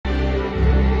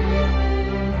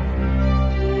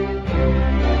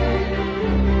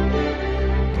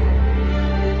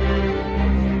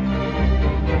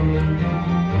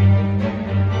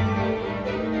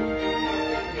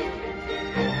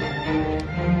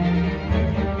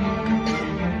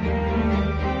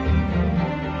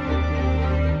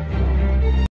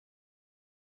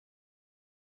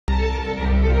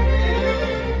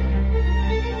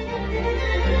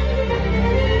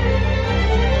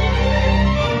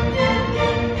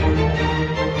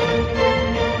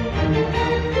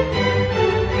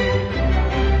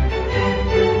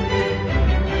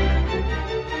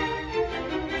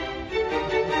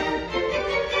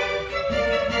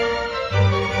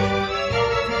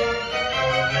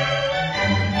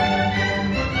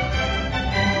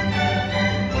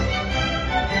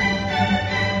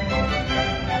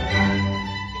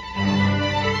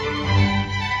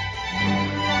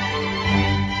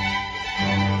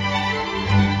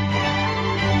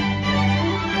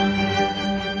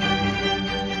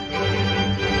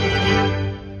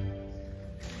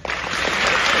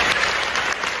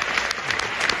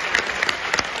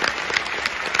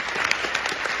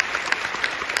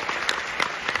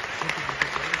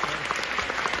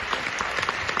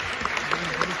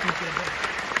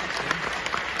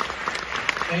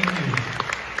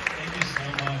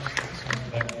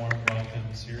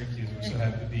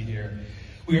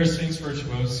We are SPHINX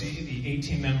Virtuosi, the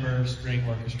 18-member string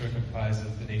orchestra comprised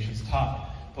of the nation's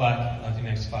top Black and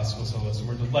Latinx classical soloists. And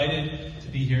we're delighted to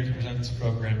be here to present this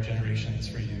program, Generations,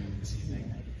 for you this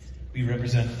evening. We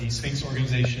represent the SPHINX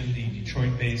organization, the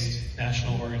Detroit-based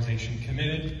national organization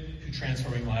committed to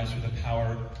transforming lives through the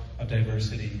power of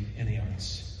diversity in the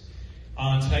arts.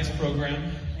 On tonight's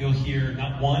program, you'll hear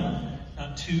not one,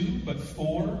 not two, but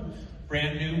 4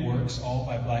 brand new works, all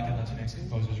by Black and Latinx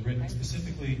composers, written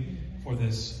specifically for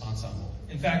this ensemble.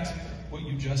 In fact, what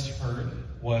you just heard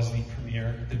was the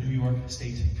premiere, the New York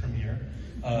State premiere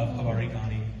of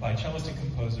Habarigani by cellist and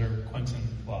composer Quentin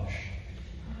Blush.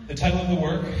 The title of the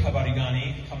work,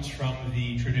 Habarigani, comes from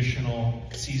the traditional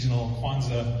seasonal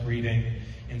Kwanzaa greeting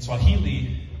in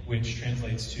Swahili, which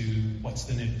translates to, "What's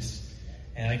the news?"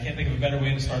 And I can't think of a better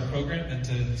way to start a program than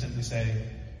to simply say,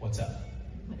 "What's up?"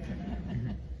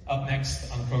 Up next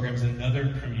on the program is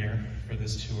another premiere for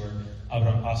this tour,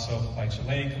 Abram Paso by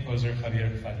Chilean composer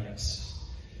Javier Farias.